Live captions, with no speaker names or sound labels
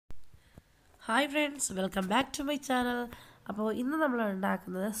Hi friends, welcome back to my channel. അപ്പോൾ ഇന്ന് നമ്മൾ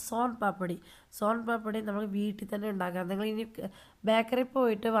ഉണ്ടാക്കുന്നത് സോൻ പാപ്പടി നമുക്ക് വീട്ടിൽ തന്നെ ഉണ്ടാക്കാം. നിങ്ങൾ ഇനി ബേക്കറി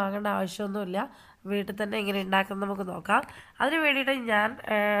പോയിട്ട് വാങ്ങേണ്ട ആവശ്യമൊന്നുമില്ല. വീട്ടിൽ തന്നെ എങ്ങനെ ഉണ്ടാക്കുന്നത് നമുക്ക് നോക്കാം. അതിന് വേണ്ടിയിട്ട് ഞാൻ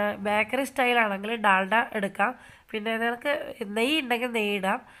ബേക്കറി സ്റ്റൈലാണെങ്കിൽ ഡാൽഡ എടുക്കാം. പിന്നെ നിങ്ങൾക്ക് നെയ്യ് ഉണ്ടെങ്കിൽ നെയ്യ്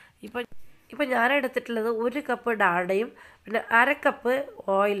ഇടാം. ഇപ്പോൾ ഞാൻ എടുത്തിട്ടുള്ളത് 1 കപ്പ് ഡാൽഡയും പിന്നെ 1/2 കപ്പ്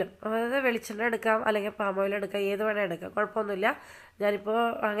ഓയിലും, അതായത് വെളിച്ചെണ്ണ എടുക്കാം അല്ലെങ്കിൽ പാം ഓയിൽ എടുക്കാം, ഏത് വേണേൽ എടുക്കാം, കുഴപ്പമൊന്നുമില്ല. ഞാനിപ്പോൾ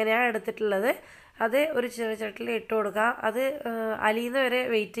അങ്ങനെയാണ് എടുത്തിട്ടുള്ളത്. അത് ഒരു ചെറിയ ചട്ടിയിൽ ഇട്ട് കൊടുക്കുക. അത് അലിയുന്ന വരെ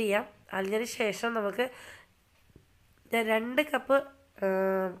വെയിറ്റ് ചെയ്യാം. അലിഞ്ഞതിന് ശേഷം നമുക്ക് ഞാൻ 2 കപ്പ്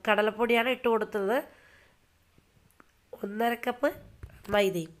കടലപ്പൊടിയാണ് ഇട്ട് കൊടുത്തത്, 1/2 കപ്പ്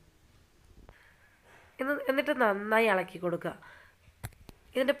മൈദയും. എന്നിട്ട് നന്നായി ഇളക്കി കൊടുക്കുക.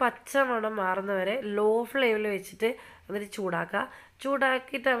 ഇതിൻ്റെ പച്ചമണം മാറുന്നവരെ ലോ ഫ്ലെയിമിൽ വെച്ചിട്ട് എന്നിട്ട്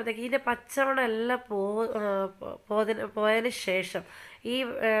ചൂടാക്കിയിട്ടാകുമ്പോഴത്തേക്ക് ഇതിൻ്റെ പച്ചമണം എല്ലാം പോയതിന് ശേഷം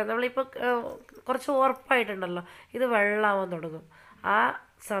നമ്മളിപ്പോൾ കുറച്ച് ഉറപ്പായിട്ടുണ്ടല്ലോ, ഇത് വെള്ളമാവാൻ തുടങ്ങും. ആ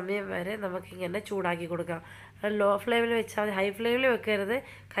സമയം വരെ നമുക്കിങ്ങനെ ചൂടാക്കി കൊടുക്കാം. ലോ ഫ്ലെയിമിൽ വെച്ചാൽ മതി, ഹൈ ഫ്ലെയിമിൽ വെക്കരുത്,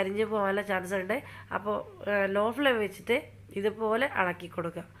 കരിഞ്ഞു പോകാനുള്ള ചാൻസ് ഉണ്ട്. അപ്പോൾ ലോ ഫ്ലെയിം വെച്ചിട്ട് ഇതുപോലെ ഇളക്കി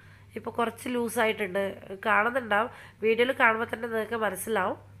കൊടുക്കുക. ഇപ്പോൾ കുറച്ച് ലൂസായിട്ടുണ്ട്, കാണുന്നുണ്ടാവും, വീഡിയോയിൽ കാണുമ്പോൾ തന്നെ നിങ്ങൾക്ക്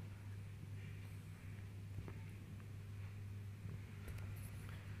മനസ്സിലാവും.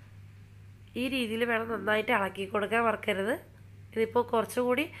 ഈ രീതിയിൽ വേണം നന്നായിട്ട് ഇളക്കി കൊടുക്കാൻ, മറക്കരുത്. ഇതിപ്പോൾ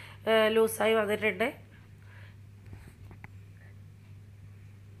കുറച്ചുകൂടി ലൂസായി വന്നിട്ടുണ്ട്.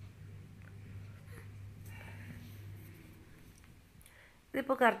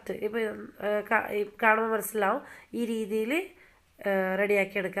 ഇതിപ്പോൾ കറക്റ്റ് ഇപ്പോൾ കാണുമ്പോൾ മനസ്സിലാവും. ഈ രീതിയിൽ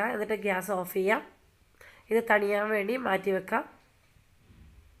റെഡിയാക്കി എടുക്കുക. എന്നിട്ട് ഗ്യാസ് ഓഫ് ചെയ്യാം. ഇത് തണിയാൻ വേണ്ടി മാറ്റി വെക്കാം.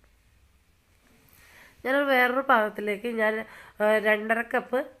 ഞാനൊരു വേറൊരു പാത്രത്തിലേക്ക് ഞാൻ 2.5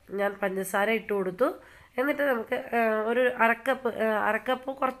 കപ്പ് ഞാൻ പഞ്ചസാര ഇട്ട് കൊടുത്തു. എന്നിട്ട് നമുക്ക് ഒരു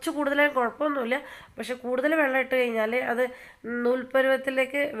അരക്കപ്പ് കുറച്ച് കൂടുതലായും കുഴപ്പമൊന്നുമില്ല. പക്ഷെ കൂടുതൽ വെള്ളം ഇട്ട് കഴിഞ്ഞാൽ അത്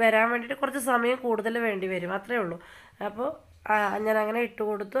നൂൽപ്പരുവത്തിലേക്ക് വരാൻ വേണ്ടിയിട്ട് കുറച്ച് സമയം കൂടുതൽ വേണ്ടി വരും, അത്രയേ ഉള്ളൂ. അപ്പോൾ ഞാൻ അങ്ങനെ ഇട്ട്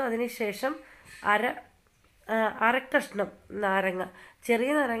കൊടുത്തു. അതിന് ശേഷം അര കഷ്ണം നാരങ്ങ, ചെറിയ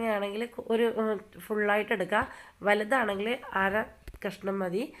നാരങ്ങയാണെങ്കിൽ ഒരു ഫുള്ളായിട്ട് എടുക്കുക, വലുതാണെങ്കിൽ 1/2 കഷ്ണം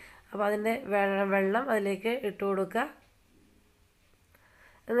മതി. അപ്പോൾ അതിൻ്റെ വെള്ളം അതിലേക്ക് ഇട്ട് കൊടുക്കുക.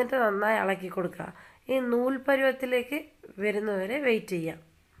 എന്നിട്ട് നന്നായി ഇളക്കി കൊടുക്കുക. ഈ നൂൽ പരുവത്തിലേക്ക് വരുന്നവരെ വെയിറ്റ് ചെയ്യാം.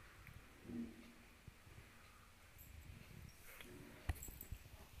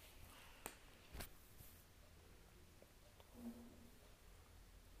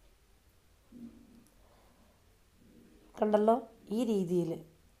 കണ്ടല്ലോ, ഈ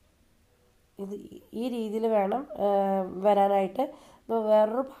രീതിയിൽ വേണം വരാനായിട്ട്.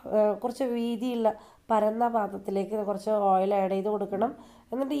 വേറൊരു കുറച്ച് വീതിയുള്ള പരന്ന പാത്രത്തിലേക്ക് കുറച്ച് ഓയിൽ ആഡ് ചെയ്ത് കൊടുക്കണം.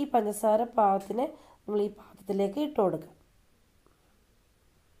 എന്നിട്ട് ഈ പഞ്ചസാര പാകത്തിന് നമ്മൾ ഈ പാത്രത്തിലേക്ക് ഇട്ട് കൊടുക്കാം.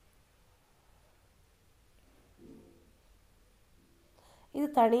 ഇത്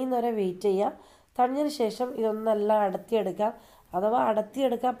തണിയുന്നവരെ വെയിറ്റ് ചെയ്യാം. തണിഞ്ഞതിന് ശേഷം ഇതൊന്നെല്ലാം അടത്തിയെടുക്കാം. അഥവാ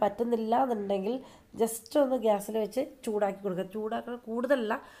അടത്തിയെടുക്കാൻ പറ്റുന്നില്ല എന്നുണ്ടെങ്കിൽ ജസ്റ്റ് ഒന്ന് ഗ്യാസിൽ വെച്ച് ചൂടാക്കി കൊടുക്കുക. ചൂടാക്കാൻ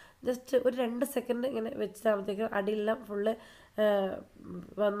കൂടുതലല്ല, ജസ്റ്റ് ഒരു 2 സെക്കൻഡ് ഇങ്ങനെ വെച്ചാകുമ്പോഴത്തേക്കും അടിയെല്ലാം ഫുള്ള്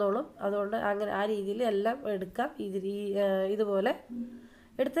വന്നോളും. അതുകൊണ്ട് അങ്ങനെ ആ രീതിയിൽ എല്ലാം എടുക്കാം. ഇതുപോലെ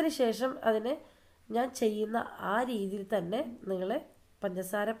എടുത്തതിന് ശേഷം അതിനെ ഞാൻ ചെയ്യുന്ന ആ രീതിയിൽ തന്നെ നിങ്ങൾ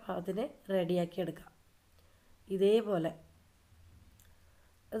പഞ്ചസാര പാകത്തിന് റെഡിയാക്കി എടുക്കാം. ഇതേപോലെ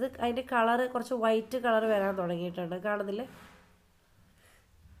അത് അതിൻ്റെ കളറ് കുറച്ച് വൈറ്റ് കളർ വരാൻ തുടങ്ങിയിട്ടുണ്ട്, കാണുന്നില്ലേ?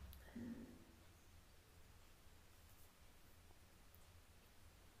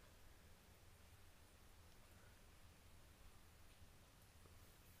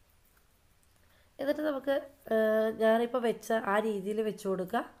 എന്നിട്ട് നമുക്ക് ഞാനിപ്പോൾ വെച്ച ആ രീതിയിൽ വെച്ച്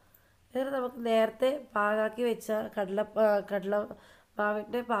കൊടുക്കുക. എന്നിട്ട് നമുക്ക് നേരത്തെ പാകാക്കി വെച്ച കടല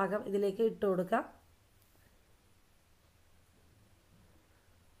മാവിൻ്റെ പാകം ഇതിലേക്ക് ഇട്ട് കൊടുക്കാം.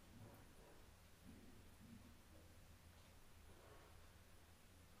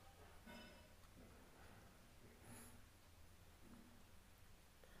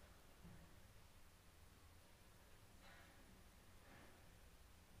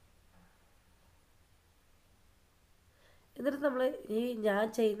 എന്നിട്ട് നമ്മൾ ഞാൻ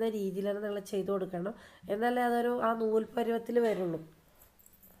ചെയ്യുന്ന രീതിയിലാണ് നിങ്ങൾ ചെയ്ത് കൊടുക്കണം. എന്നാലേ അതൊരു ആ നൂൽ പരുവത്തിൽ വരുള്ളൂ.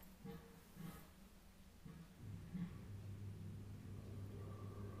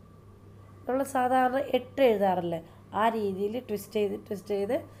 നമ്മൾ സാധാരണ 8 എഴുതാറില്ലേ, ആ രീതിയിൽ ട്വിസ്റ്റ്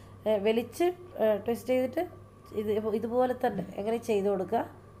ചെയ്ത് വലിച്ച് ട്വിസ്റ്റ് ചെയ്തിട്ട് ഇതുപോലെ തന്നെ എങ്ങനെ ചെയ്ത് കൊടുക്കുക.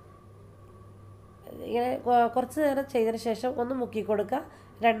 ഇങ്ങനെ കുറച്ച് നേരം ചെയ്തതിന് ശേഷം ഒന്ന് മുക്കി കൊടുക്കുക,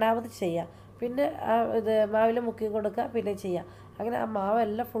 രണ്ടാമത് ചെയ്യുക, പിന്നെ ഇത് മാവിൽ മുക്കി കൊടുക്കുക, പിന്നെ ചെയ്യുക. അങ്ങനെ ആ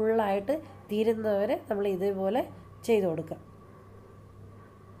മാവെല്ലാം ഫുള്ളായിട്ട് തീരുന്നവരെ നമ്മൾ ഇതുപോലെ ചെയ്ത് കൊടുക്കുക.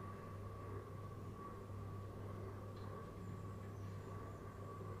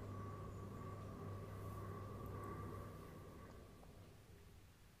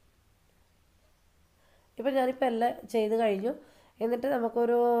 ഇപ്പോൾ ഞാനിപ്പോൾ എല്ലാം ചെയ്ത് കഴിഞ്ഞു. എന്നിട്ട്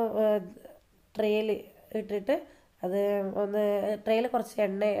നമുക്കൊരു ട്രേയിൽ ഇട്ടിട്ട് അത് ഒന്ന് ട്രേയിൽ കുറച്ച്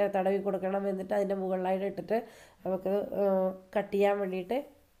എണ്ണ തടവി കൊടുക്കണം. എന്നിട്ട് അതിൻ്റെ മുകളിലായിട്ട് ഇട്ടിട്ട് നമുക്ക് കട്ട് ചെയ്യാൻ വേണ്ടിയിട്ട്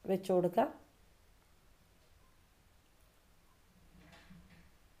വെച്ച് കൊടുക്കാം.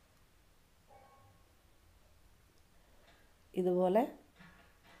 ഇതുപോലെ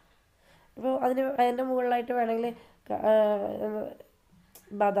ഇപ്പോൾ അതിൻ്റെ മുകളിലായിട്ട് വേണമെങ്കിൽ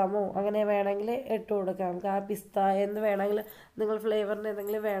ബദാമോ അങ്ങനെ വേണമെങ്കിൽ ഇട്ട് കൊടുക്കാം. നമുക്ക് ആ പിസ്ത എന്ന് വേണമെങ്കിൽ നിങ്ങൾ ഫ്ലേവറിന്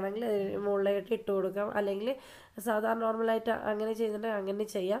എന്തെങ്കിലും വേണമെങ്കിൽ മുകളിലായിട്ട് ഇട്ട് കൊടുക്കാം. അല്ലെങ്കിൽ സാധാരണ നോർമലായിട്ട് അങ്ങനെ ചെയ്തിട്ടുണ്ടെങ്കിൽ അങ്ങനെ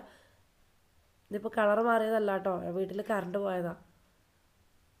ചെയ്യാം. ഇതിപ്പോൾ കളർ മാറിയതല്ല കേട്ടോ, വീട്ടിൽ കറണ്ട് പോയതാണ്.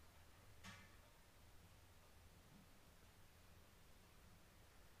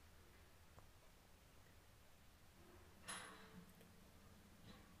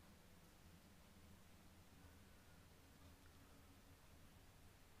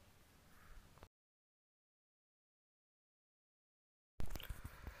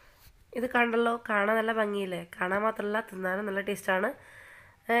 ഇത് കണ്ടല്ലോ, കാണാൻ നല്ല ഭംഗിയില്ലേ? കാണാൻ മാത്രമല്ല തിന്നാനും നല്ല ടേസ്റ്റാണ്.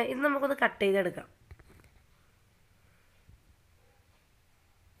 ഇത് നമുക്കൊന്ന് കട്ട് ചെയ്തെടുക്കാം.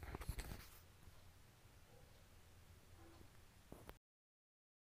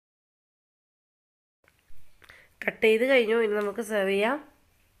 കട്ട് ചെയ്ത് കഴിഞ്ഞു. ഇനി നമുക്ക് സെർവ് ചെയ്യാം.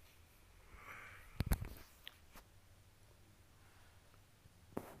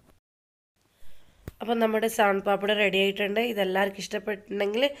 അപ്പം നമ്മുടെ സോൻ പാപ്പടി റെഡി ആയിട്ടുണ്ട്. ഇതെല്ലാവർക്കും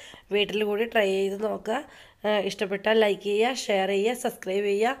ഇഷ്ടപ്പെട്ടിട്ടുണ്ടെങ്കിൽ വീട്ടിൽ കൂടി ട്രൈ ചെയ്ത് നോക്കുക. ഇഷ്ടപ്പെട്ടാൽ ലൈക്ക് ചെയ്യുക, ഷെയർ ചെയ്യുക, സബ്സ്ക്രൈബ്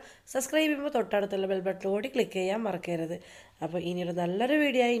ചെയ്യുക. സബ്സ്ക്രൈബ് ചെയ്യുമ്പോൾ തൊട്ടടുത്തുള്ള ബെൽ ബട്ടൺ കൂടി ക്ലിക്ക് ചെയ്യാൻ മറക്കരുത്. അപ്പോൾ ഇനിയൊരു നല്ലൊരു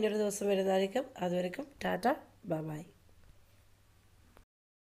വീഡിയോ ആയി ഇനിയൊരു ദിവസം വരുന്നതായിരിക്കും. അതുവരെക്കും ടാറ്റ, ബൈ ബൈ.